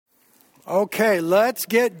Okay, let's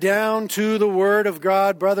get down to the Word of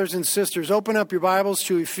God, brothers and sisters. Open up your Bibles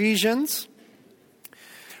to Ephesians.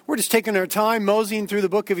 We're just taking our time moseying through the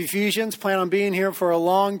book of Ephesians. Plan on being here for a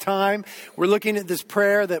long time. We're looking at this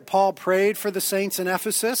prayer that Paul prayed for the saints in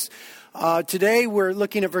Ephesus. Today we're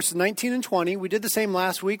looking at verses 19 and 20. We did the same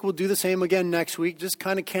last week. We'll do the same again next week. Just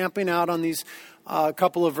kind of camping out on these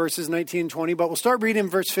couple of verses, 19 and 20. But we'll start reading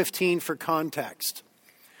verse 15 for context.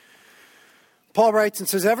 Paul writes and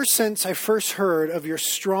says, "Ever since I first heard of your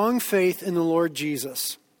strong faith in the Lord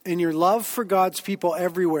Jesus and your love for God's people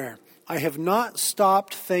everywhere, I have not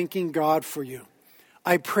stopped thanking God for you.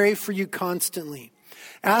 I pray for you constantly,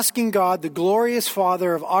 asking God, the glorious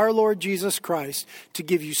Father of our Lord Jesus Christ, to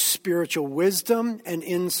give you spiritual wisdom and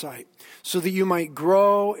insight so that you might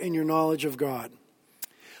grow in your knowledge of God.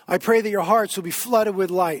 I pray that your hearts will be flooded with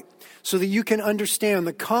light so that you can understand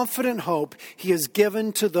the confident hope he has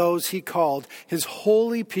given to those he called, his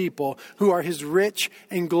holy people who are his rich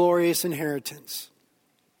and glorious inheritance.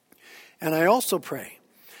 And I also pray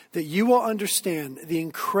that you will understand the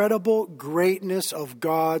incredible greatness of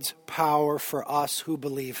God's power for us who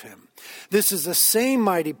believe him. This is the same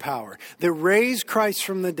mighty power that raised Christ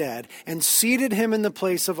from the dead and seated him in the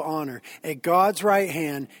place of honor at God's right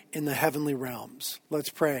hand in the heavenly realms." Let's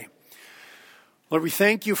pray. Lord, we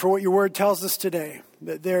thank you for what your word tells us today,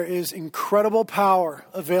 that there is incredible power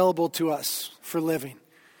available to us for living.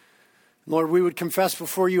 Lord, we would confess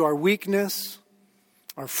before you our weakness,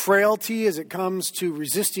 our frailty as it comes to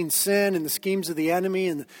resisting sin and the schemes of the enemy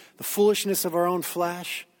and the foolishness of our own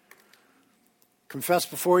flesh. Confess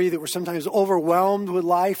before you that we're sometimes overwhelmed with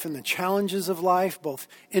life and the challenges of life, both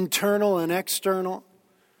internal and external.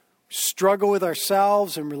 We struggle with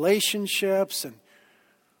ourselves and relationships, and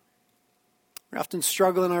we often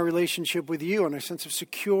struggle in our relationship with you and our sense of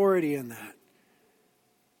security in that.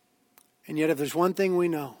 And yet if there's one thing we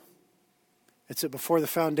know, it's that before the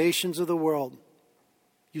foundations of the world,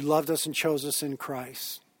 you loved us and chose us in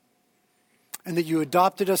Christ. And that you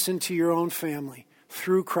adopted us into your own family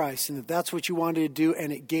through Christ. And that that's what you wanted to do,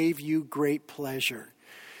 and it gave you great pleasure.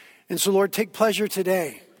 And so, Lord, take pleasure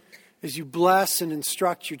today as you bless and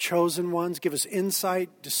instruct your chosen ones. Give us insight,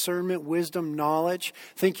 discernment, wisdom, knowledge.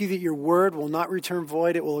 Thank you that your word will not return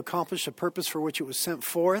void. It will accomplish the purpose for which it was sent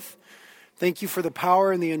forth. Thank you for the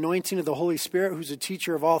power and the anointing of the Holy Spirit, who's a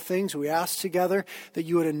teacher of all things. We ask together that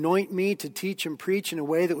you would anoint me to teach and preach in a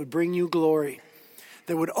way that would bring you glory,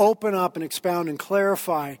 that would open up and expound and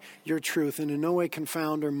clarify your truth and in no way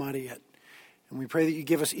confound or muddy it. And we pray that you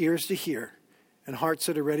give us ears to hear and hearts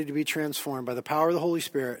that are ready to be transformed by the power of the Holy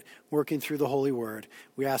Spirit working through the Holy Word.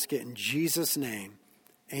 We ask it in Jesus' name.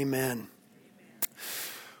 Amen.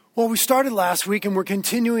 Well, we started last week and we're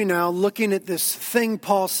continuing now looking at this thing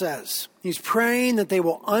Paul says. He's praying that they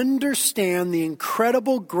will understand the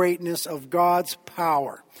incredible greatness of God's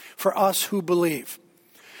power for us who believe.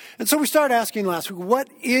 And so we started asking last week, what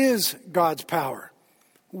is God's power?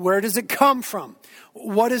 Where does it come from?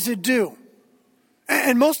 What does it do?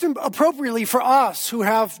 And most appropriately for us who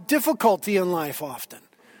have difficulty in life often,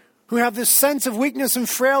 who have this sense of weakness and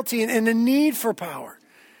frailty and a need for power.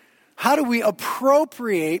 How do we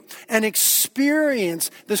appropriate and experience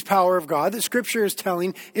this power of God that Scripture is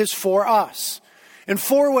telling is for us? In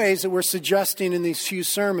 4 ways that we're suggesting in these few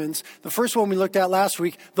sermons. The first one we looked at last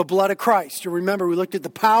week, the blood of Christ. You remember we looked at the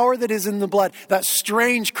power that is in the blood. That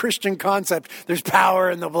strange Christian concept. There's power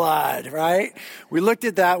in the blood, right? We looked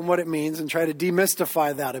at that and what it means and try to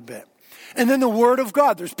demystify that a bit. And then the Word of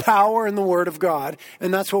God. There's power in the Word of God.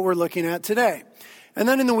 And that's what we're looking at today. And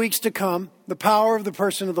then in the weeks to come, the power of the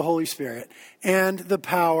person of the Holy Spirit and the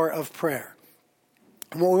power of prayer.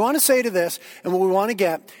 And what we want to say to this and what we want to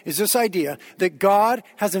get is this idea that God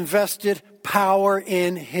has invested power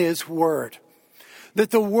in his word.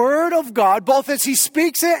 That the word of God, both as he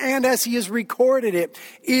speaks it and as he has recorded it,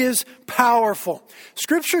 is powerful.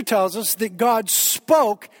 Scripture tells us that God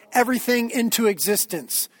spoke everything into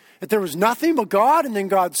existence. That there was nothing but God, and then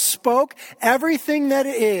God spoke everything that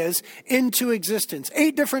is into existence.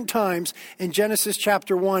 8 different times in Genesis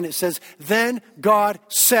chapter 1, it says, "Then God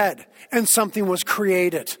said," and something was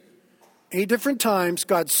created. 8 different times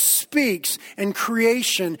God speaks and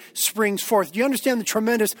creation springs forth. Do you understand the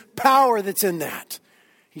tremendous power that's in that?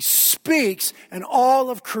 He speaks and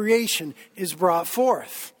all of creation is brought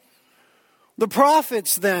forth. The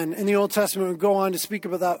prophets then in the Old Testament would go on to speak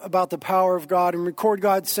about the power of God and record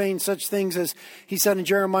God saying such things as he said in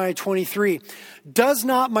Jeremiah 23, "Does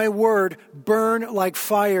not my word burn like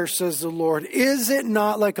fire, says the Lord? Is it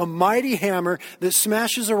not like a mighty hammer that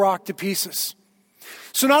smashes a rock to pieces?"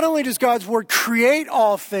 So not only does God's word create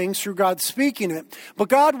all things through God speaking it, but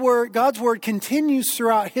God's word continues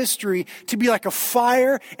throughout history to be like a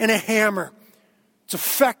fire and a hammer. It's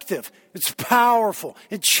effective. It's powerful.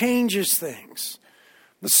 It changes things.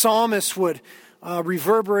 The psalmist would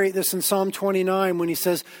reverberate this in Psalm 29 when he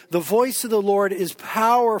says, "The voice of the Lord is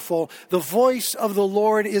powerful. The voice of the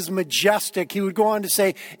Lord is majestic." He would go on to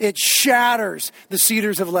say, "It shatters the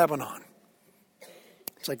cedars of Lebanon."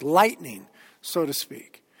 It's like lightning, so to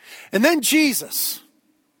speak. And then Jesus,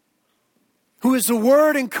 who is the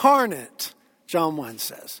Word incarnate, John 1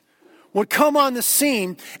 says, would come on the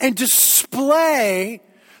scene and display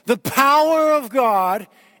the power of God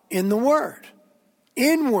in the Word,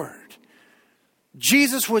 in Word.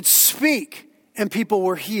 Jesus would speak and people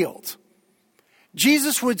were healed.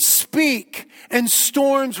 Jesus would speak and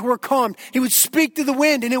storms were calmed. He would speak to the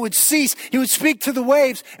wind and it would cease. He would speak to the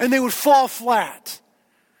waves and they would fall flat.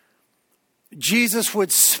 Jesus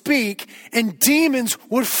would speak and demons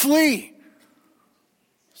would flee.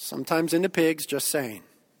 Sometimes into pigs, just saying.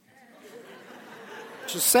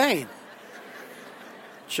 Just saying.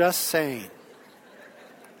 Just saying.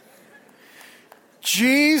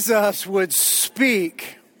 Jesus would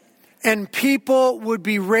speak and people would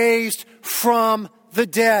be raised from the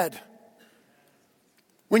dead.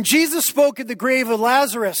 When Jesus spoke at the grave of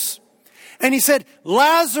Lazarus and he said,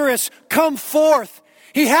 "Lazarus, come forth,"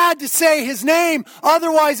 he had to say his name,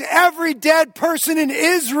 otherwise every dead person in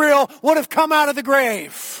Israel would have come out of the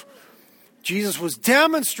grave. Jesus was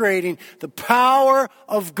demonstrating the power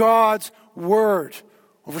of God's word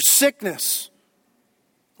over sickness,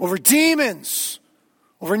 over demons,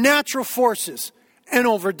 over natural forces, and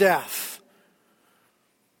over death.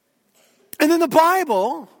 And then the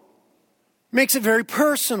Bible makes it very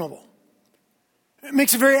personable. It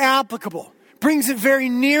makes it very applicable. Brings it very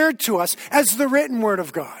near to us as the written word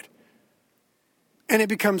of God. And it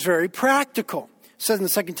becomes very practical. It says in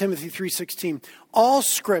 2 Timothy 3:16, all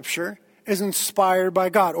scripture is inspired by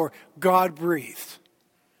God, or God-breathed,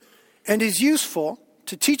 and is useful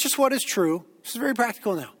to teach us what is true. This is very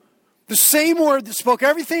practical now. The same word that spoke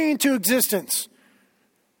everything into existence,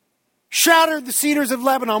 shattered the cedars of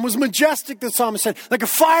Lebanon, was majestic, the psalmist said, like a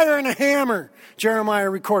fire and a hammer, Jeremiah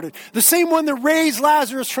recorded. The same one that raised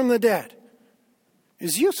Lazarus from the dead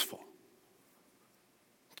is useful.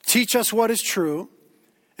 Teach us what is true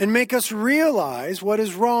and make us realize what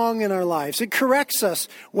is wrong in our lives. It corrects us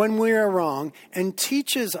when we are wrong and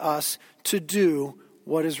teaches us to do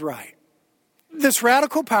what is right. This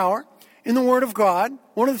radical power in the Word of God,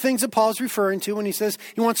 one of the things that Paul is referring to when he says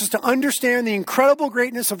he wants us to understand the incredible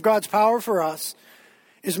greatness of God's power for us,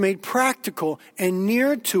 is made practical and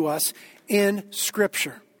near to us in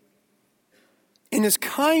Scripture. In His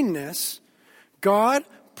kindness, God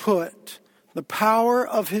put the power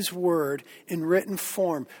of His Word in written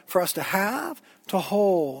form for us to have, to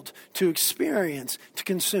hold, to experience, to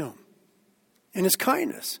consume. In His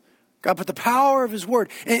kindness, God put the power of His Word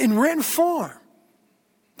in written form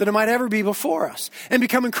that it might ever be before us and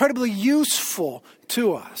become incredibly useful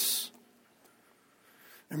to us.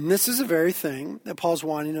 And this is the very thing that Paul's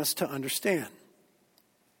wanting us to understand.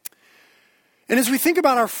 And as we think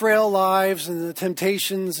about our frail lives and the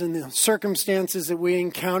temptations and the circumstances that we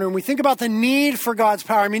encounter, and we think about the need for God's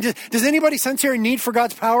power. I mean, does anybody sense here a need for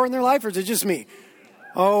God's power in their life, or is it just me?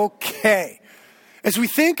 Okay. As we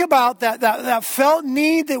think about that felt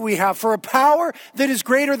need that we have for a power that is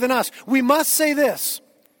greater than us, we must say this,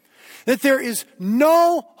 that there is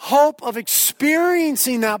no hope of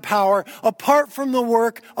experiencing that power apart from the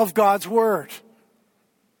work of God's Word.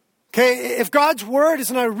 Okay, if God's Word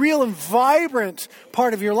is not a real and vibrant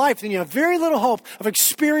part of your life, then you have very little hope of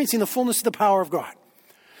experiencing the fullness of the power of God.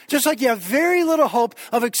 Just like you have very little hope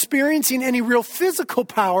of experiencing any real physical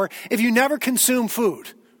power if you never consume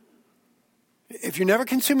food. If you're never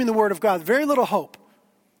consuming the Word of God, very little hope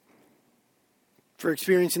for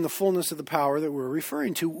experiencing the fullness of the power that we're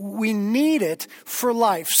referring to. We need it for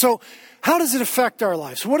life. So how does it affect our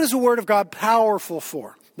lives? What is the Word of God powerful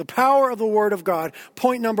for? The power of the Word of God.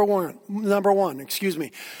 Point number one.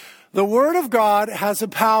 The Word of God has the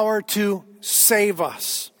power to save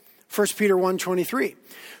us. 1 Peter 1:23.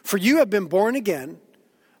 For you have been born again,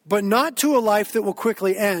 but not to a life that will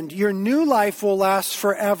quickly end. Your new life will last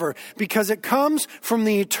forever because it comes from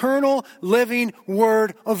the eternal living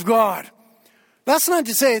Word of God. That's not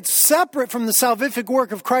to say it's separate from the salvific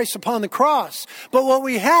work of Christ upon the cross. But what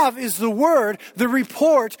we have is the word, the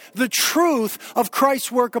report, the truth of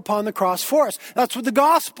Christ's work upon the cross for us. That's what the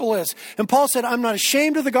gospel is. And Paul said, I'm not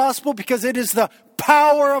ashamed of the gospel because it is the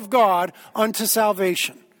power of God unto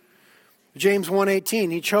salvation. James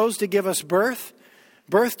 1:18, He chose to give us birth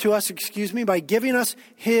by giving us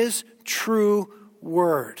his true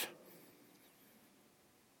word.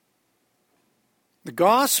 The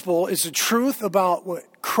gospel is the truth about what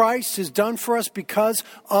Christ has done for us because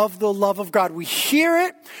of the love of God. We hear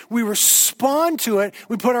it, we respond to it,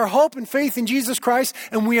 we put our hope and faith in Jesus Christ,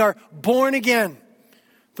 and we are born again.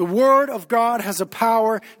 The Word of God has a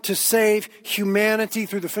power to save humanity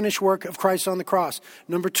through the finished work of Christ on the cross.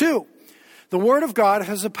 Number 2, the Word of God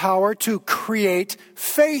has a power to create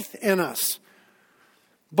faith in us.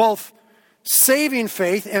 Both saving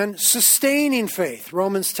faith and sustaining faith.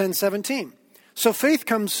 Romans 10:17. So faith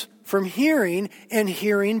comes from hearing, and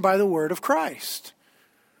hearing by the word of Christ.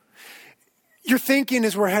 You're thinking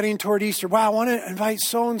as we're heading toward Easter, wow, I want to invite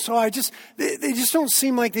so-and-so. They just don't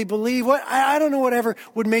seem like they believe. I don't know whatever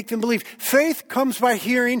would make them believe. Faith comes by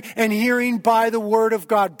hearing, and hearing by the word of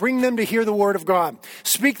God. Bring them to hear the word of God.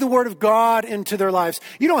 Speak the word of God into their lives.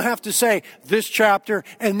 You don't have to say this chapter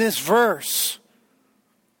and this verse.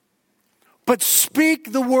 But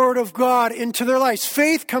speak the word of God into their lives.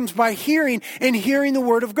 Faith comes by hearing, and hearing the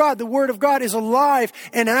word of God. The word of God is alive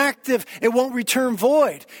and active. It won't return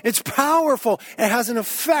void. It's powerful. It has an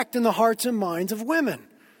effect in the hearts and minds of women.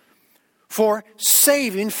 For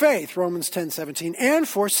saving faith, Romans 10:17, and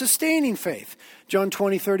for sustaining faith, John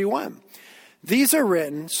 20:31. These are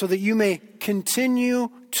written so that you may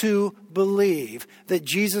continue to believe that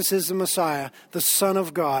Jesus is the Messiah, the Son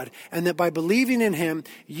of God, and that by believing in him,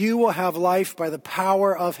 you will have life by the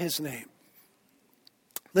power of his name.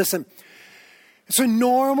 Listen, it's a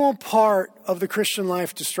normal part of the Christian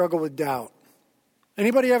life to struggle with doubt.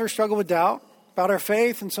 Anybody ever struggle with doubt about our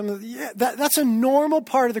faith and that's a normal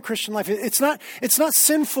part of the Christian life. It's not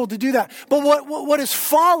sinful to do that. But what is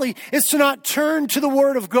folly is to not turn to the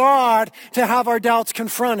Word of God to have our doubts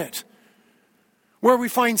confronted. Where we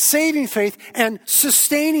find saving faith and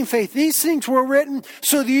sustaining faith. These things were written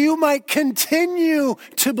so that you might continue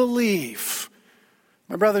to believe.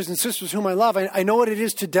 My brothers and sisters whom I love, I know what it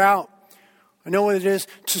is to doubt. I know what it is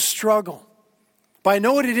to struggle. But I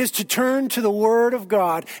know what it is to turn to the Word of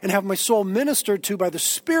God and have my soul ministered to by the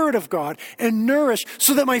Spirit of God and nourished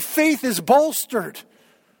so that my faith is bolstered.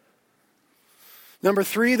 Number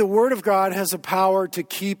 3, the Word of God has a power to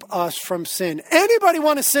keep us from sin. Anybody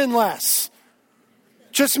want to sin less?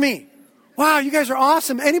 Just me. Wow, you guys are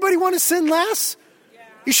awesome. Anybody want to sin less? Yeah.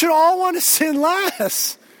 You should all want to sin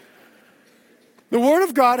less. The Word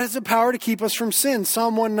of God has the power to keep us from sin.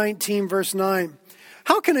 Psalm 119, verse 9.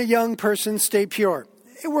 How can a young person stay pure?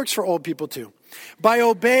 It works for old people too. By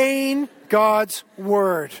obeying God's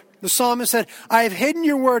word. The psalmist said, I have hidden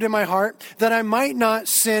your word in my heart that I might not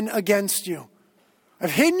sin against you.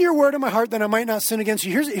 I've hidden your word in my heart that I might not sin against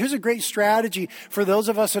you. Here's a great strategy for those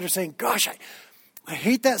of us that are saying, gosh, I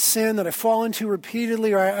hate that sin that I fall into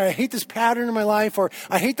repeatedly, or I hate this pattern in my life, or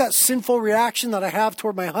I hate that sinful reaction that I have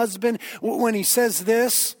toward my husband when he says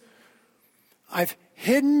this. I've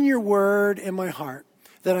hidden your word in my heart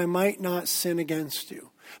that I might not sin against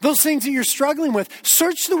you. Those things that you're struggling with,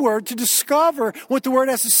 search the Word to discover what the Word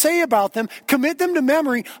has to say about them, commit them to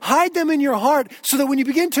memory, hide them in your heart, so that when you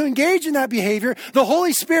begin to engage in that behavior, the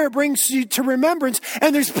Holy Spirit brings you to remembrance,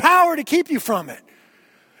 and there's power to keep you from it.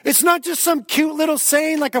 It's not just some cute little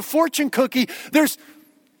saying like a fortune cookie.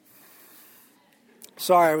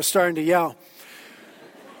 Sorry, I was starting to yell.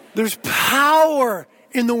 There's power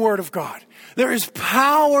in the Word of God. There is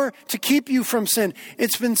power to keep you from sin.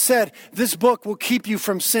 It's been said, this book will keep you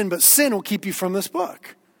from sin, but sin will keep you from this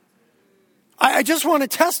book. I just want to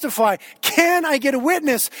testify, can I get a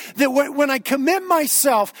witness that when I commit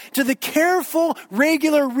myself to the careful,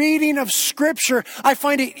 regular reading of Scripture, I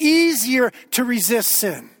find it easier to resist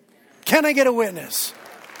sin? Can I get a witness?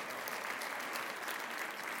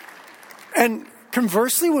 And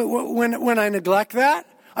conversely, when I neglect that,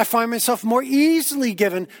 I find myself more easily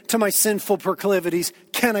given to my sinful proclivities.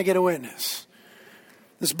 Can I get a witness?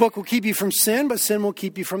 This book will keep you from sin, but sin will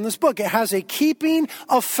keep you from this book. It has a keeping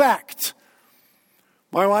effect.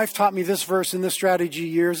 My wife taught me this verse and this strategy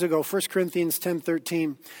years ago, 1 Corinthians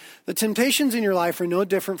 10:13. The temptations in your life are no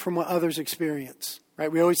different from what others experience. Right?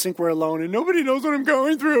 We always think we're alone and nobody knows what I'm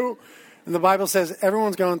going through. And the Bible says,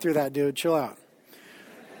 everyone's going through that, dude. Chill out.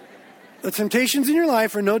 The temptations in your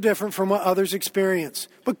life are no different from what others experience.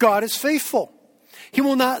 But God is faithful. He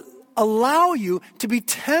will not allow you to be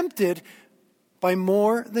tempted by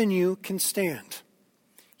more than you can stand.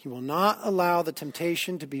 He will not allow the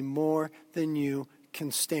temptation to be more than you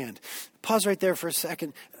can stand. Pause right there for a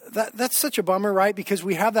second. That's such a bummer, right? Because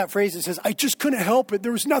we have that phrase that says, I just couldn't help it.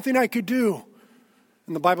 There was nothing I could do.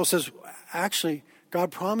 And the Bible says, actually,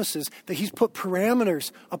 God promises that He's put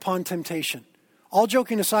parameters upon temptation. All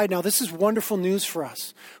joking aside now, this is wonderful news for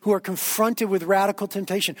us who are confronted with radical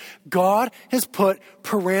temptation. God has put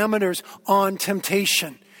parameters on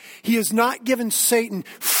temptation. He has not given Satan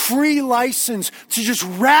free license to just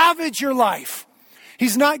ravage your life.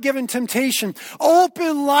 He's not given temptation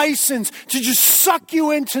open license to just suck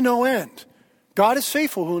you into no end. God is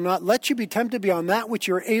faithful, who will not let you be tempted beyond that which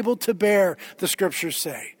you're able to bear, the scriptures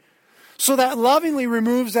say. So that lovingly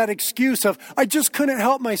removes that excuse of, I just couldn't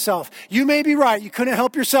help myself. You may be right, you couldn't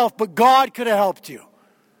help yourself, but God could have helped you.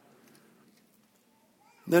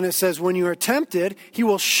 Then it says, when you are tempted, he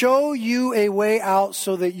will show you a way out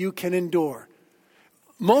so that you can endure.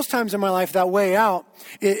 Most times in my life, that way out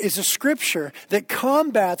is a scripture that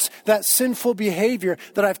combats that sinful behavior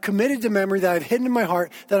that I've committed to memory, that I've hidden in my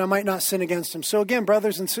heart, that I might not sin against him. So again,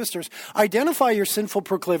 brothers and sisters, identify your sinful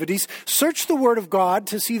proclivities, search the Word of God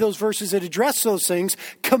to see those verses that address those things,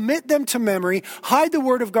 commit them to memory, hide the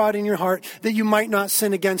Word of God in your heart that you might not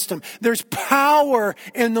sin against him. There's power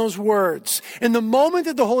in those words. And the moment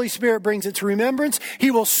that the Holy Spirit brings it to remembrance,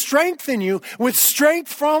 he will strengthen you with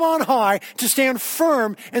strength from on high to stand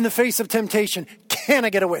firm in the face of temptation. Can I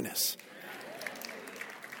get a witness?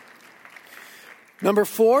 Number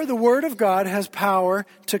 4, the Word of God has power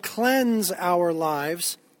to cleanse our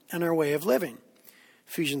lives and our way of living.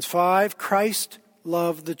 Ephesians 5, Christ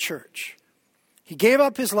loved the church. He gave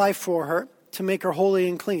up his life for her to make her holy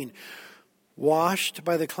and clean, washed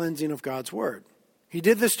by the cleansing of God's Word. He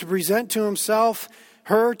did this to present to himself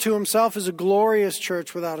her to himself as a glorious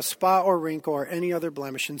church without a spot or wrinkle or any other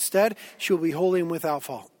blemish. Instead, she will be holy and without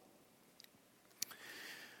fault.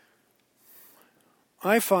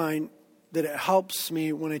 I find that it helps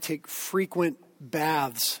me when I take frequent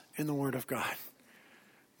baths in the Word of God.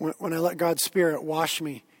 When I let God's Spirit wash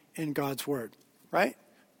me in God's Word, right?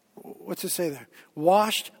 What's it say there?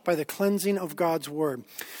 Washed by the cleansing of God's Word.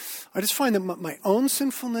 I just find that my own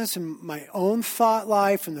sinfulness and my own thought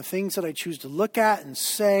life and the things that I choose to look at and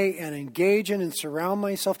say and engage in and surround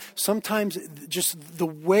myself, sometimes just the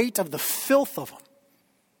weight of the filth of them.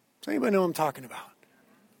 Does anybody know what I'm talking about?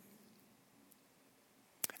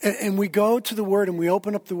 And we go to the Word and we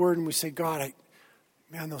open up the Word and we say, God,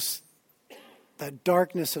 that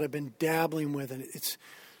darkness that I've been dabbling with, and it's,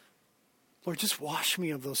 Lord, just wash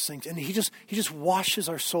me of those things. And He just washes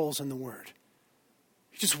our souls in the Word.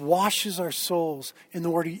 He just washes our souls in the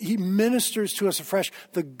Word. He ministers to us afresh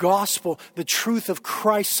the gospel, the truth of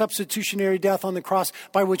Christ's substitutionary death on the cross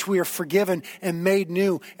by which we are forgiven and made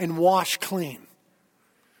new and washed clean.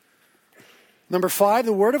 Number 5,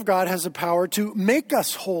 the Word of God has the power to make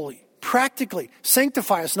us holy, practically,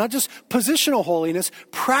 sanctify us, not just positional holiness,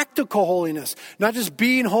 practical holiness, not just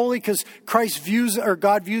being holy because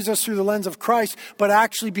God views us through the lens of Christ, but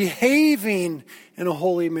actually behaving in a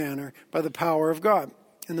holy manner by the power of God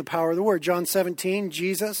and the power of the Word. John 17,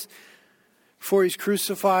 Jesus, before he's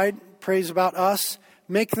crucified, prays about us,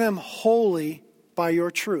 make them holy by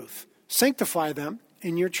your truth. Sanctify them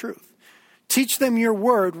in your truth. Teach them your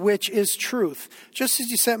word, which is truth. Just as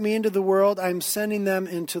you sent me into the world, I'm sending them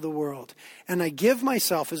into the world. And I give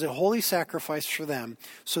myself as a holy sacrifice for them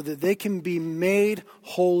so that they can be made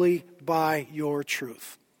holy by your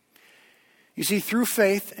truth. You see, through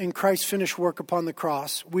faith in Christ's finished work upon the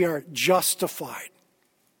cross, we are justified,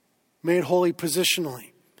 made holy positionally.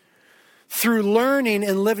 Through learning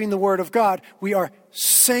and living the Word of God, we are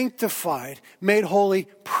sanctified, made holy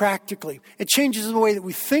practically. It changes the way that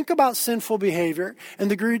we think about sinful behavior and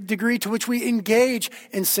the degree to which we engage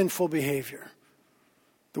in sinful behavior.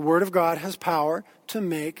 The Word of God has power to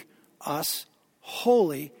make us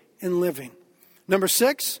holy in living. Number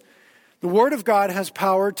 6, the Word of God has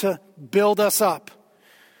power to build us up.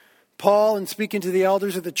 Paul, in speaking to the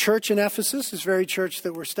elders of the church in Ephesus, this very church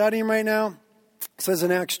that we're studying right now, says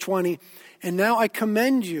in Acts 20, and now I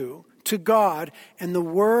commend you to God and the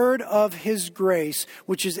word of his grace,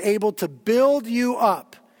 which is able to build you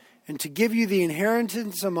up and to give you the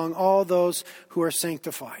inheritance among all those who are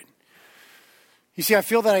sanctified. You see, I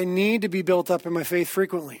feel that I need to be built up in my faith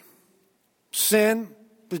frequently. Sin,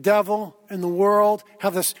 the devil, and the world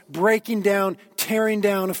have this breaking down, tearing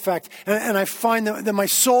down effect. And I find that my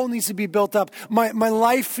soul needs to be built up. My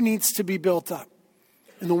life needs to be built up.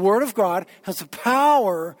 And the Word of God has the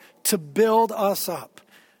power to build us up.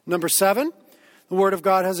 Number 7, the Word of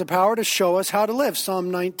God has the power to show us how to live.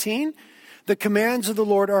 Psalm 19, the commands of the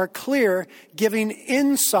Lord are clear, giving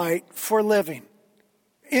insight for living.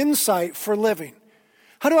 Insight for living.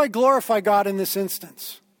 How do I glorify God in this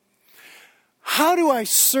instance? How do I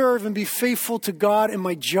serve and be faithful to God in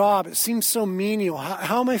my job? It seems so menial.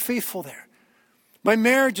 How am I faithful there? My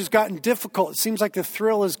marriage has gotten difficult. It seems like the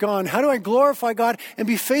thrill is gone. How do I glorify God and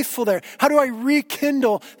be faithful there? How do I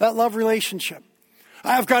rekindle that love relationship?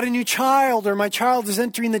 I've got a new child, or my child is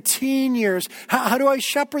entering the teen years. How do I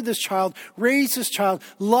shepherd this child, raise this child,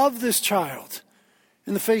 love this child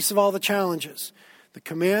in the face of all the challenges? The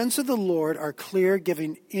commands of the Lord are clear,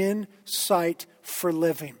 giving insight for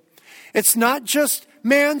living. It's not just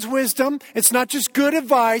man's wisdom. It's not just good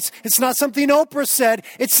advice. It's not something Oprah said.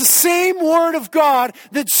 It's the same word of God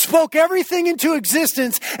that spoke everything into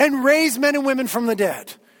existence and raised men and women from the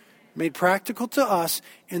dead. Made practical to us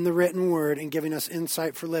in the written word and giving us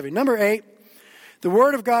insight for living. Number 8, the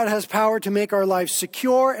word of God has power to make our lives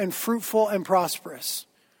secure and fruitful and prosperous.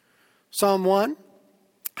 Psalm 1,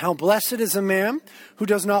 how blessed is a man who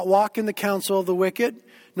does not walk in the counsel of the wicked,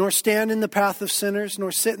 nor stand in the path of sinners, nor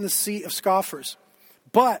sit in the seat of scoffers.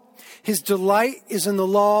 But his delight is in the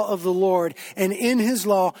law of the Lord, and in his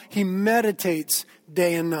law he meditates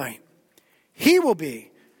day and night. He will be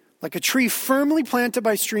like a tree firmly planted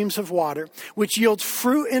by streams of water, which yields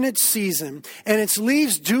fruit in its season, and its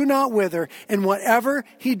leaves do not wither, and whatever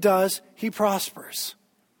he does, he prospers.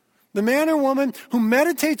 The man or woman who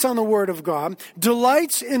meditates on the word of God,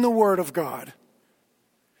 delights in the word of God,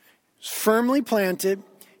 is firmly planted,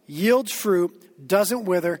 yields fruit, doesn't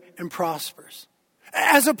wither, and prospers.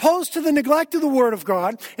 As opposed to the neglect of the Word of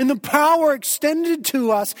God and the power extended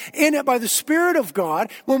to us in it by the Spirit of God,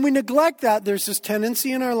 when we neglect that, there's this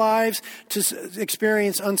tendency in our lives to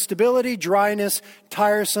experience instability, dryness,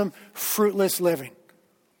 tiresome, fruitless living.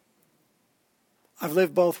 I've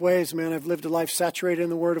lived both ways, man. I've lived a life saturated in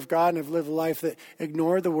the Word of God, and I've lived a life that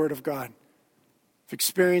ignored the Word of God. I've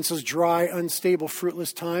experienced those dry, unstable,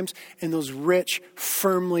 fruitless times and those rich,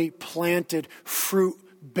 firmly planted,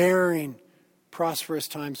 fruit-bearing, prosperous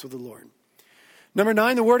times with the Lord. Number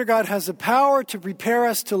 9, the Word of God has the power to prepare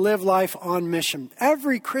us to live life on mission.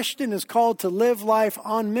 Every Christian is called to live life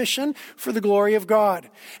on mission for the glory of God.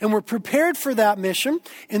 And we're prepared for that mission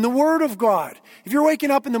in the Word of God. If you're waking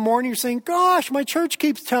up in the morning, you're saying, gosh, my church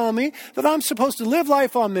keeps telling me that I'm supposed to live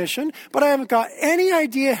life on mission, but I haven't got any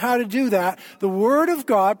idea how to do that. The Word of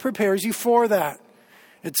God prepares you for that.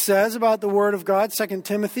 It says about the Word of God, 2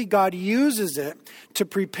 Timothy, God uses it to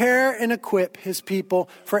prepare and equip His people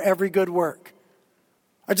for every good work.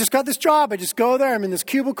 I just got this job. I just go there. I'm in this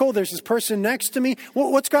cubicle. There's this person next to me.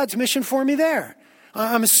 What's God's mission for me there?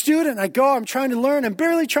 I'm a student. I go. I'm trying to learn. I'm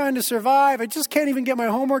barely trying to survive. I just can't even get my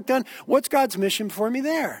homework done. What's God's mission for me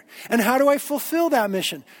there? And how do I fulfill that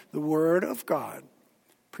mission? The Word of God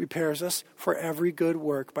prepares us for every good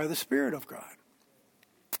work by the Spirit of God.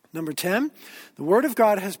 Number 10, the Word of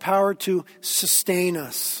God has power to sustain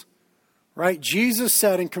us. Right? Jesus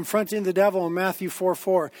said in confronting the devil in Matthew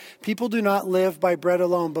 4:4, people do not live by bread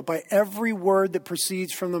alone, but by every word that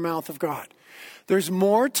proceeds from the mouth of God. There's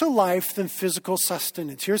more to life than physical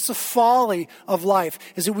sustenance. Here's the folly of life,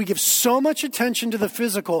 is that we give so much attention to the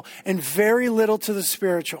physical and very little to the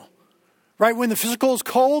spiritual. Right? When the physical is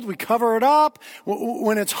cold, we cover it up.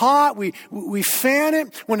 When it's hot, we fan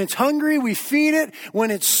it. When it's hungry, we feed it. When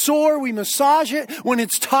it's sore, we massage it. When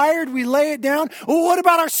it's tired, we lay it down. Well, what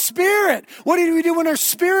about our spirit? What do we do when our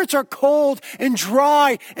spirits are cold and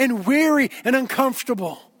dry and weary and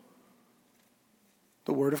uncomfortable?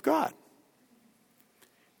 The Word of God.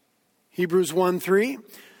 Hebrews 1:3.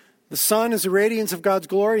 The Son is the radiance of God's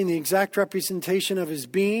glory and the exact representation of His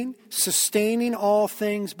being, sustaining all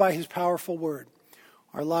things by His powerful word.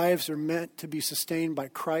 Our lives are meant to be sustained by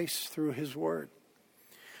Christ through His word.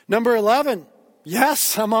 Number 11.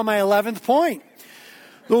 Yes, I'm on my 11th point.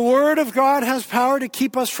 The Word of God has power to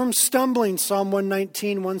keep us from stumbling. Psalm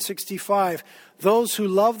 119, 165. Those who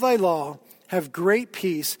love thy law have great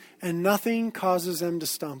peace, and nothing causes them to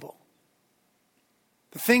stumble.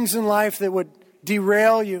 The things in life that would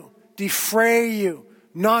derail you, defray you,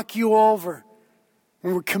 knock you over.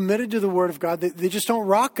 When we're committed to the Word of God, they just don't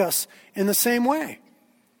rock us in the same way.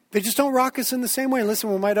 They just don't rock us in the same way. Listen,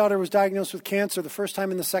 when my daughter was diagnosed with cancer, the first time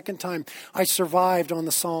and the second time, I survived on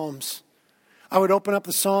the Psalms. I would open up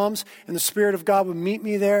the Psalms, and the Spirit of God would meet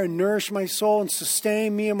me there and nourish my soul and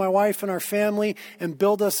sustain me and my wife and our family and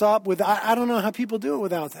build us up. I don't know how people do it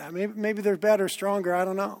without that. Maybe they're better, stronger, I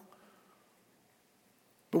don't know.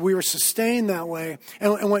 But we were sustained that way.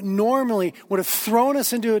 And what normally would have thrown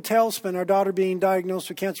us into a tailspin, our daughter being diagnosed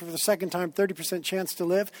with cancer for the second time, 30% chance to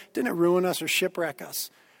live, didn't ruin us or shipwreck us.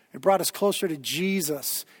 It brought us closer to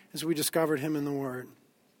Jesus as we discovered Him in the Word.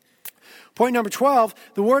 Point number 12,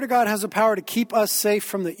 the Word of God has the power to keep us safe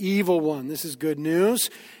from the evil one. This is good news.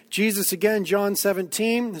 Jesus again, John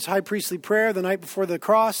 17, his high priestly prayer the night before the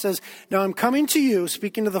cross says, now I'm coming to you,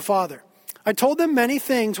 speaking to the Father. I told them many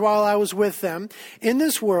things while I was with them in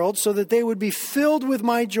this world so that they would be filled with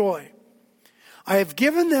my joy. I have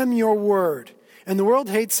given them your word, and the world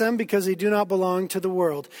hates them because they do not belong to the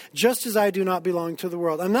world, just as I do not belong to the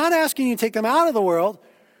world. I'm not asking you to take them out of the world,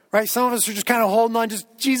 right? Some of us are just kind of holding on, just,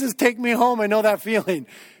 Jesus, take me home. I know that feeling.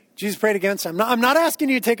 Jesus prayed against them. I'm not asking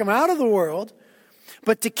you to take them out of the world,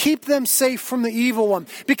 but to keep them safe from the evil one,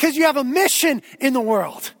 because you have a mission in the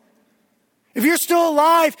world. If you're still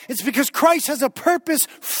alive, it's because Christ has a purpose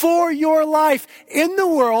for your life in the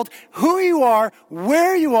world, who you are,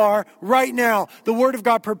 where you are right now. The Word of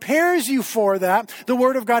God prepares you for that. The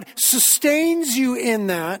Word of God sustains you in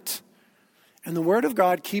that. And the Word of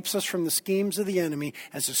God keeps us from the schemes of the enemy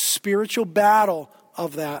as a spiritual battle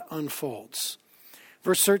of that unfolds.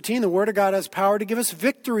 Verse 13, the Word of God has power to give us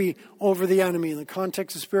victory over the enemy. In the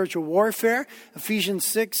context of spiritual warfare, Ephesians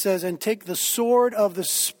 6 says, and take the sword of the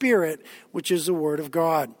Spirit, which is the Word of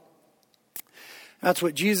God. That's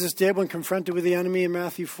what Jesus did when confronted with the enemy in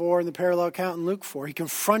Matthew 4 and the parallel account in Luke 4. He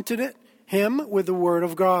confronted him with the Word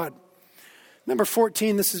of God. Number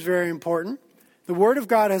 14, this is very important. The Word of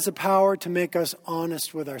God has the power to make us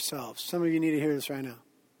honest with ourselves. Some of you need to hear this right now.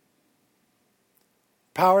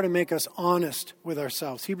 Power to make us honest with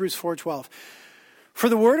ourselves. Hebrews 4:12. For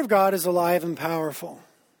the word of God is alive and powerful,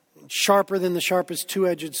 sharper than the sharpest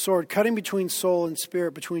two-edged sword, cutting between soul and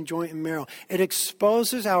spirit, between joint and marrow. It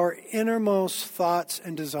exposes our innermost thoughts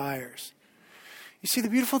and desires. You see, the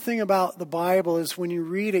beautiful thing about the Bible is when you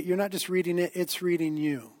read it, you're not just reading it, it's reading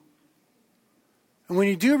you. And when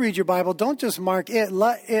you do read your Bible, don't just mark it,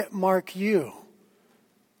 let it mark you.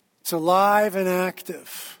 It's alive and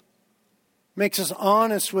active. Makes us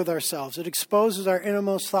honest with ourselves. It exposes our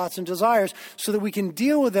innermost thoughts and desires so that we can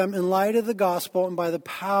deal with them in light of the gospel and by the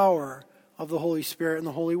power of the Holy Spirit and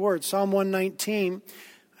the Holy Word. Psalm 119,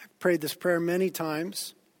 I've prayed this prayer many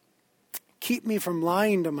times. Keep me from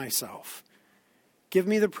lying to myself. Give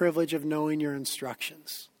me the privilege of knowing your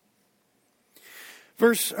instructions.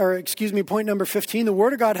 Point number 15, the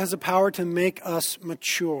Word of God has the power to make us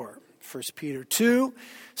mature. 1 Peter 2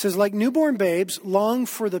 says, like newborn babes, long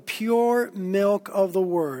for the pure milk of the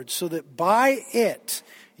word, so that by it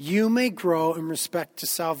you may grow in respect to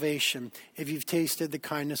salvation, if you've tasted the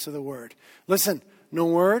kindness of the word. Listen, no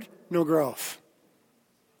word, no growth.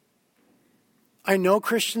 I know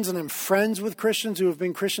Christians and I'm friends with Christians who have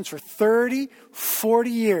been Christians for 30, 40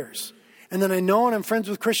 years. And then I know and I'm friends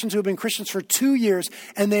with Christians who have been Christians for 2 years,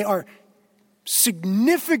 and they are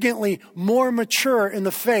significantly more mature in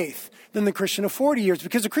the faith than the Christian of 40 years.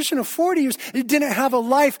 Because the Christian of 40 years didn't have a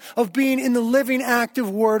life of being in the living, active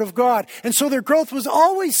Word of God. And so their growth was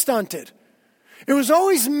always stunted. It was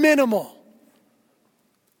always minimal.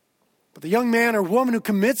 But the young man or woman who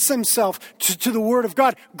commits himself to the Word of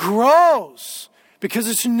God grows because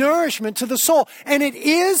it's nourishment to the soul. And it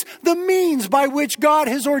is the means by which God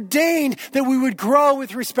has ordained that we would grow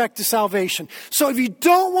with respect to salvation. So if you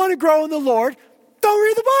don't want to grow in the Lord, don't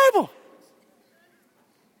read the Bible.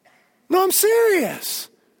 No, I'm serious.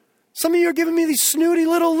 Some of you are giving me these snooty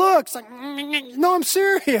little looks. Like, no, I'm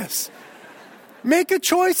serious. Make a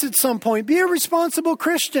choice at some point. Be a responsible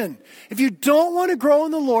Christian. If you don't want to grow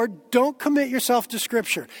in the Lord, don't commit yourself to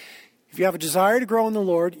Scripture. If you have a desire to grow in the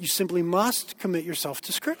Lord, you simply must commit yourself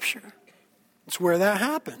to Scripture. It's where that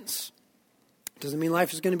happens. Doesn't mean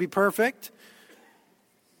life is going to be perfect,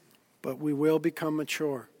 but we will become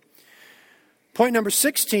mature. Point number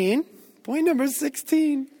 16.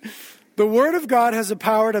 The Word of God has the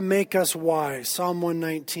power to make us wise. Psalm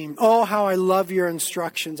 119. Oh, how I love your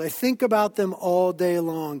instructions. I think about them all day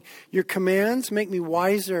long. Your commands make me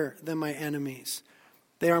wiser than my enemies.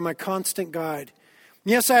 They are my constant guide.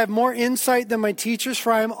 Yes, I have more insight than my teachers,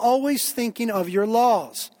 for I am always thinking of your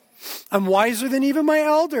laws. I'm wiser than even my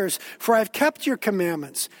elders, for I have kept your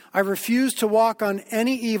commandments. I refuse to walk on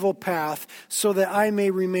any evil path, so that I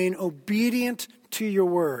may remain obedient to your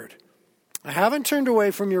word. I haven't turned away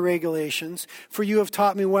from your regulations, for you have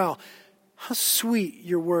taught me well. How sweet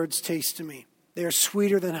your words taste to me. They are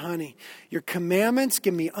sweeter than honey. Your commandments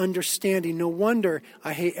give me understanding. No wonder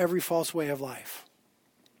I hate every false way of life.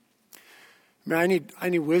 I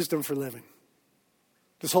need wisdom for living.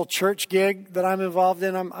 This whole church gig that I'm involved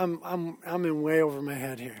in, I'm in way over my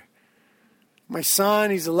head here. My son,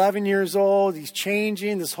 he's 11 years old. He's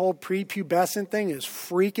changing. This whole prepubescent thing is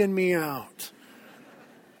freaking me out.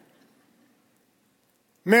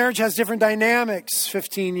 Marriage has different dynamics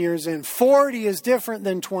 15 years in. 40 is different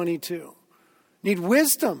than 22. Need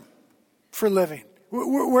wisdom for living.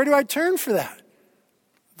 Where do I turn for that?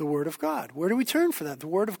 The Word of God. Where do we turn for that? The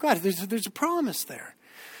Word of God. There's a promise there.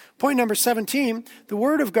 Point number 17, the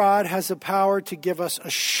Word of God has the power to give us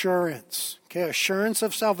assurance. Okay, assurance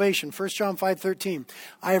of salvation. 1 John 5:13.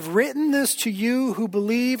 I have written this to you who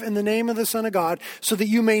believe in the name of the Son of God, so that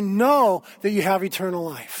you may know that you have eternal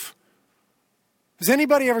life. Has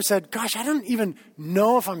anybody ever said, gosh, I don't even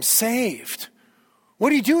know if I'm saved? What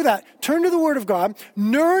do you do with that? Turn to the Word of God,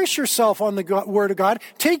 nourish yourself on the Word of God,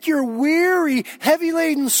 take your weary,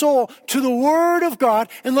 heavy-laden soul to the Word of God,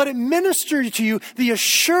 and let it minister to you the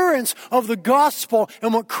assurance of the gospel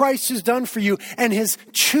and what Christ has done for you and His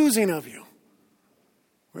choosing of you.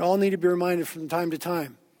 We all need to be reminded from time to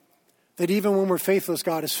time that even when we're faithless,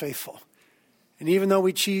 God is faithful. And even though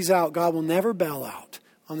we cheese out, God will never bail out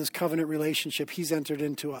on this covenant relationship He's entered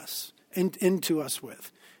into us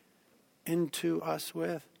with.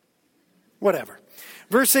 Whatever.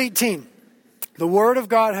 Verse 18. The Word of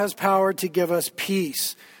God has power to give us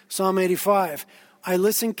peace. Psalm 85. I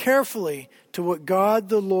listen carefully to what God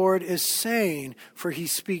the Lord is saying, for He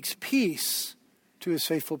speaks peace to His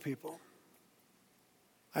faithful people.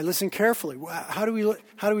 I listen carefully. How do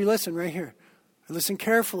we listen? Right here. I listen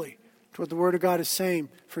carefully to what the Word of God is saying,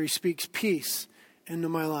 for He speaks peace into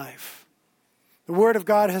my life. The Word of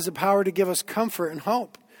God has the power to give us comfort and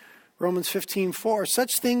hope. Romans 15:4.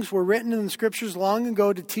 Such things were written in the Scriptures long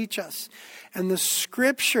ago to teach us. And the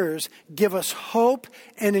Scriptures give us hope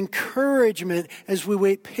and encouragement as we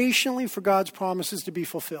wait patiently for God's promises to be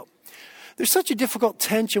fulfilled. There's such a difficult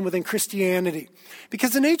tension within Christianity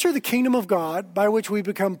because the nature of the kingdom of God, by which we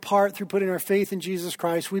become part through putting our faith in Jesus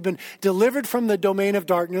Christ, we've been delivered from the domain of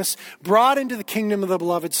darkness, brought into the kingdom of the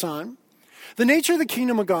beloved Son. The nature of the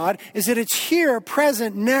kingdom of God is that it's here,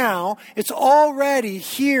 present now. It's already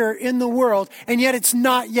here in the world, and yet it's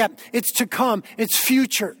not yet. It's to come. It's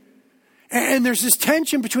future. And there's this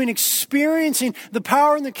tension between experiencing the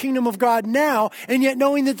power in the kingdom of God now, and yet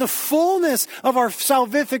knowing that the fullness of our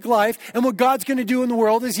salvific life and what God's going to do in the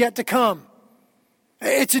world is yet to come.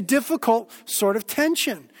 It's a difficult sort of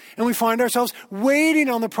tension. And we find ourselves waiting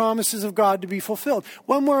on the promises of God to be fulfilled.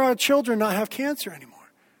 When will our children not have cancer anymore?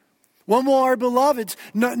 When will our beloveds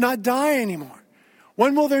not die anymore?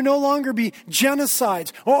 When will there no longer be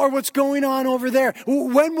genocides or what's going on over there?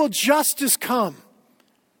 When will justice come?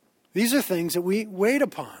 These are things that we wait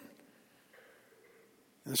upon.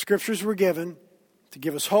 And the Scriptures were given to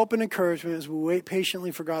give us hope and encouragement as we wait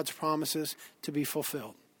patiently for God's promises to be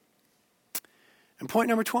fulfilled. And point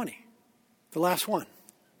number 20, the last one.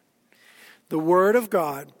 The Word of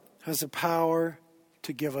God has the power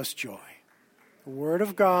to give us joy. The Word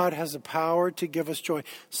of God has the power to give us joy.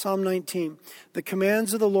 Psalm 19, the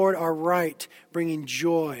commands of the Lord are right, bringing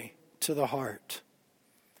joy to the heart.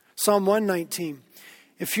 Psalm 119,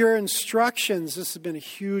 if your instructions, this has been a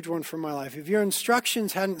huge one for my life, if your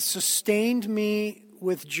instructions hadn't sustained me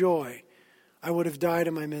with joy, I would have died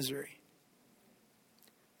in my misery.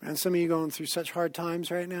 Man, some of you going through such hard times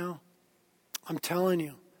right now. I'm telling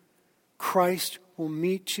you, Christ will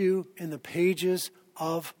meet you in the pages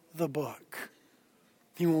of the book.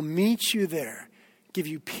 He will meet you there, give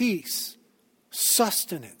you peace,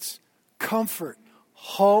 sustenance, comfort,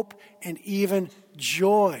 hope, and even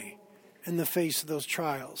joy in the face of those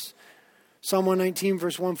trials. Psalm 119,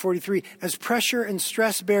 verse 143, as pressure and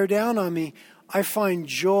stress bear down on me, I find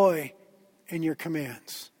joy in your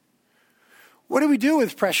commands. What do we do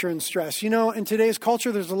with pressure and stress? You know, in today's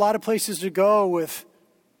culture, there's a lot of places to go with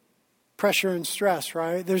pressure and stress,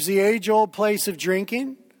 right? There's the age-old place of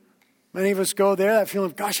drinking. Many of us go there, that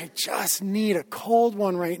feeling of, gosh, I just need a cold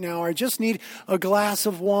one right now, or I just need a glass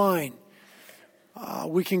of wine.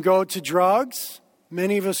 We can go to drugs.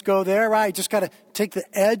 Many of us go there, right? Just got to take the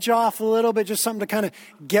edge off a little bit, just something to kind of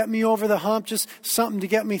get me over the hump, just something to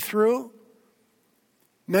get me through.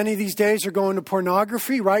 Many of these days are going to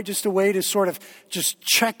pornography, right? Just a way to sort of just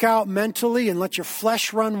check out mentally and let your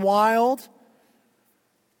flesh run wild.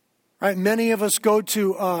 Right? Many of us go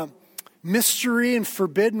to mystery and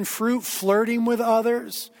forbidden fruit, flirting with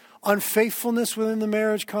others, unfaithfulness within the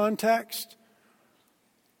marriage context.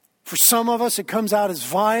 For some of us, it comes out as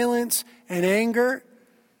violence and anger.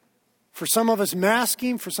 For some of us,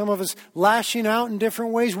 masking. For some of us, lashing out in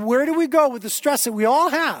different ways. Where do we go with the stress that we all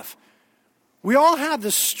have? We all have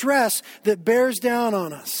the stress that bears down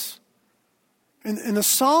on us. And the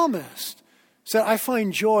psalmist said, I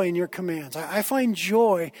find joy in your commands. I find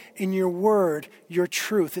joy in your word, your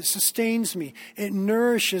truth. It sustains me. It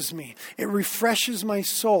nourishes me. It refreshes my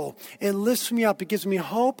soul. It lifts me up. It gives me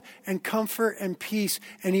hope and comfort and peace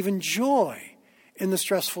and even joy in the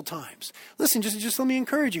stressful times. Listen, just let me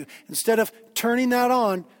encourage you. Instead of turning that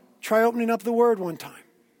on, try opening up the word one time.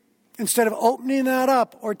 Instead of opening that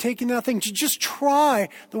up or taking that thing, just try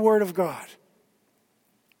the Word of God.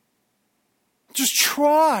 Just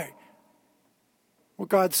try what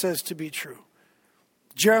God says to be true.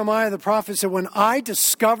 Jeremiah the prophet said, when I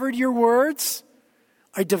discovered your words,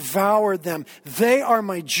 I devoured them. They are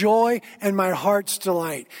my joy and my heart's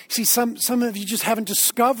delight. See, some of you just haven't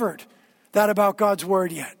discovered that about God's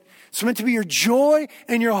word yet. It's meant to be your joy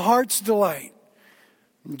and your heart's delight.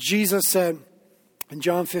 And Jesus said in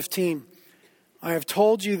John 15, I have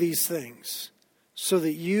told you these things so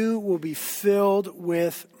that you will be filled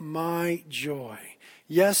with my joy.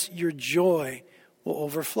 Yes, your joy will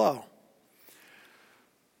overflow.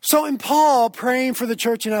 So in Paul praying for the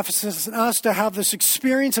church in Ephesus and us to have this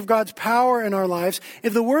experience of God's power in our lives,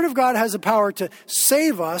 if the Word of God has the power to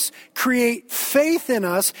save us, create faith in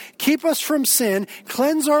us, keep us from sin,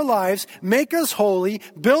 cleanse our lives, make us holy,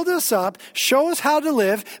 build us up, show us how to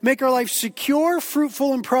live, make our life secure,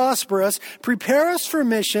 fruitful, and prosperous, prepare us for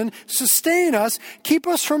mission, sustain us, keep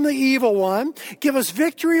us from the evil one, give us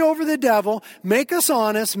victory over the devil, make us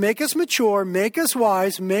honest, make us mature, make us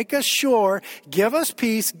wise, make us sure, give us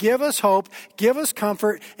peace, give us hope, give us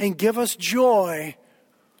comfort, and give us joy.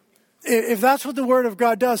 If that's what the Word of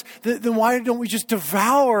God does, then why don't we just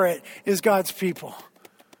devour it as God's people?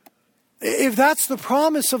 If that's the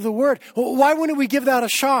promise of the Word, why wouldn't we give that a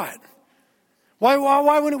shot? Why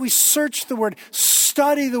wouldn't we search the Word,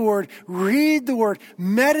 study the Word, read the Word,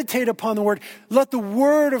 meditate upon the Word, let the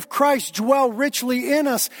Word of Christ dwell richly in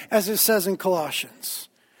us, as it says in Colossians?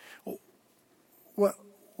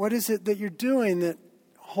 What is it that you're doing that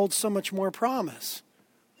holds so much more promise?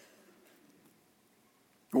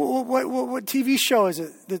 What TV show is it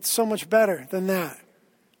that's so much better than that?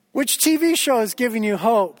 Which TV show is giving you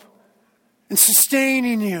hope and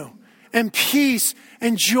sustaining you and peace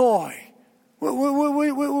and joy?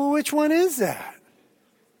 Which one is that?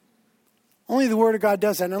 Only the Word of God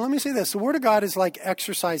does that. Now let me say this. The Word of God is like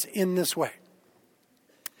exercise in this way.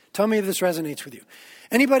 Tell me if this resonates with you.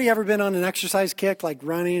 Anybody ever been on an exercise kick, like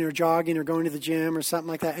running or jogging or going to the gym or something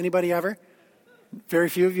like that? Anybody ever? Very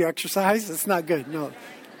few of you exercise? That's not good. No.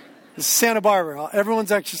 This is Santa Barbara.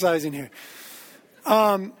 Everyone's exercising here.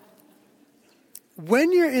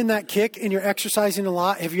 When you're in that kick and you're exercising a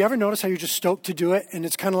lot, have you ever noticed how you're just stoked to do it and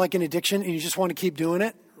it's kind of like an addiction and you just want to keep doing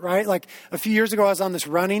it, right? Like a few years ago, I was on this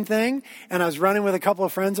running thing and I was running with a couple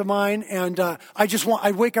of friends of mine and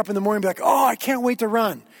I'd wake up in the morning and be like, oh, I can't wait to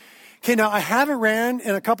run. Okay, now I haven't ran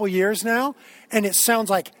in a couple years now, and it sounds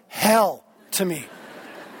like hell to me.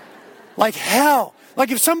 Like hell. Like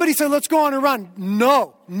if somebody said, let's go on a run.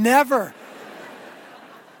 No, never.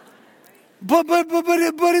 But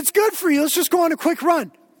it's good for you. Let's just go on a quick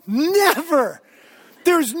run. Never.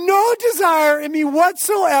 There's no desire in me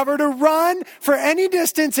whatsoever to run for any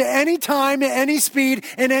distance, at any time, at any speed,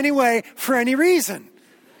 in any way, for any reason.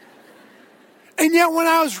 And yet when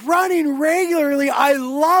I was running regularly, I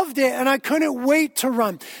loved it and I couldn't wait to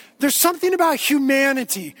run. There's something about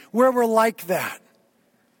humanity where we're like that.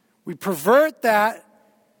 We pervert that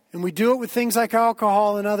and we do it with things like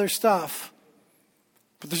alcohol and other stuff.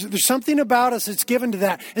 But there's something about us that's given to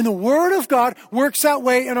that. And the Word of God works that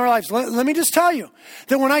way in our lives. Let me just tell you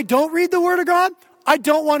that when I don't read the Word of God, I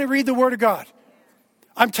don't want to read the Word of God.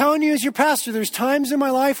 I'm telling you as your pastor, there's times in my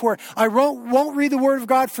life where I won't read the Word of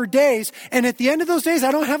God for days, and at the end of those days,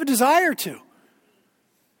 I don't have a desire to.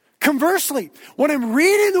 Conversely, when I'm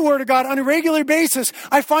reading the Word of God on a regular basis,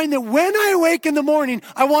 I find that when I awake in the morning,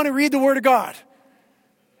 I want to read the Word of God.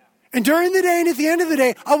 And during the day and at the end of the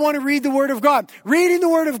day, I want to read the Word of God. Reading the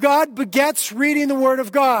Word of God begets reading the Word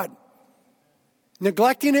of God.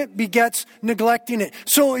 Neglecting it begets neglecting it.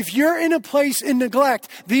 So if you're in a place in neglect,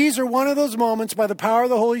 these are one of those moments by the power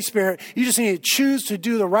of the Holy Spirit. You just need to choose to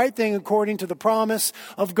do the right thing according to the promise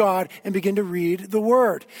of God and begin to read the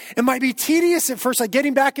Word. It might be tedious at first, like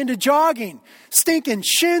getting back into jogging, stinking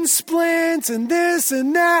shin splints and this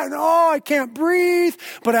and that. And I can't breathe.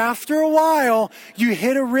 But after a while, you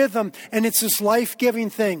hit a rhythm and it's this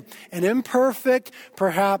life-giving thing. An imperfect,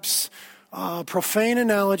 perhaps profane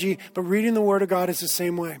analogy, but reading the Word of God is the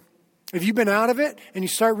same way. If you've been out of it and you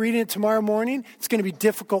start reading it tomorrow morning, it's going to be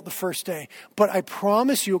difficult the first day. But I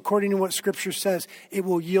promise you, according to what Scripture says, it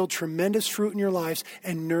will yield tremendous fruit in your lives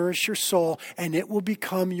and nourish your soul, and it will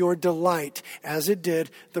become your delight, as it did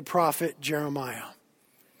the prophet Jeremiah.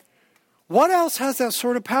 What else has that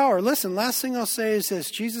sort of power? Listen, last thing I'll say is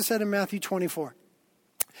this. Jesus said in Matthew 24,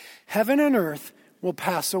 heaven and earth will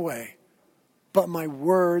pass away, but my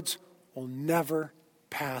words will never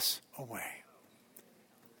pass away.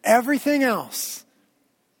 Everything else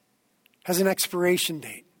has an expiration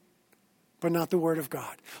date, but not the Word of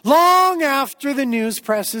God. Long after the news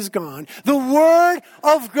press is gone, the Word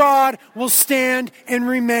of God will stand and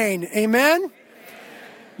remain. Amen?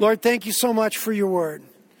 Lord, thank you so much for your word.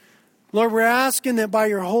 Lord, we're asking that by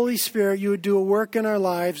your Holy Spirit you would do a work in our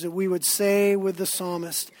lives, that we would say with the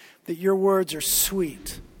psalmist that your words are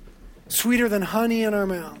sweet, sweeter than honey in our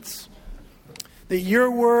mouths. That your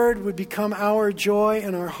word would become our joy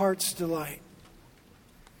and our heart's delight.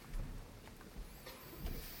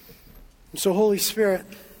 And so, Holy Spirit,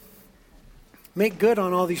 make good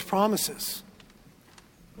on all these promises.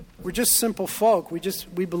 We're just simple folk.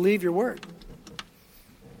 We believe your word.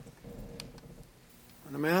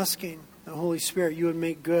 And I'm asking the Holy Spirit, you would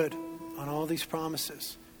make good on all these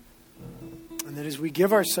promises. And that as we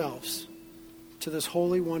give ourselves to this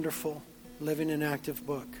holy, wonderful, living and active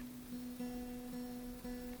book,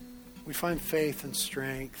 we find faith and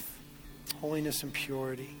strength, holiness and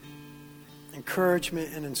purity,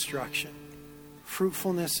 encouragement and instruction,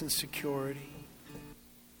 fruitfulness and security,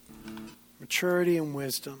 maturity and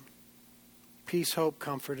wisdom, peace, hope,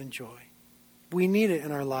 comfort, and joy. We need it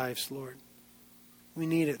in our lives, Lord. We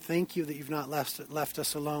need it. Thank you that you've not left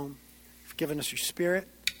us alone. You've given us your Spirit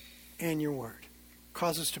and your word.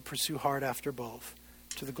 Cause us to pursue hard after both,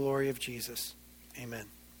 to the glory of Jesus. Amen.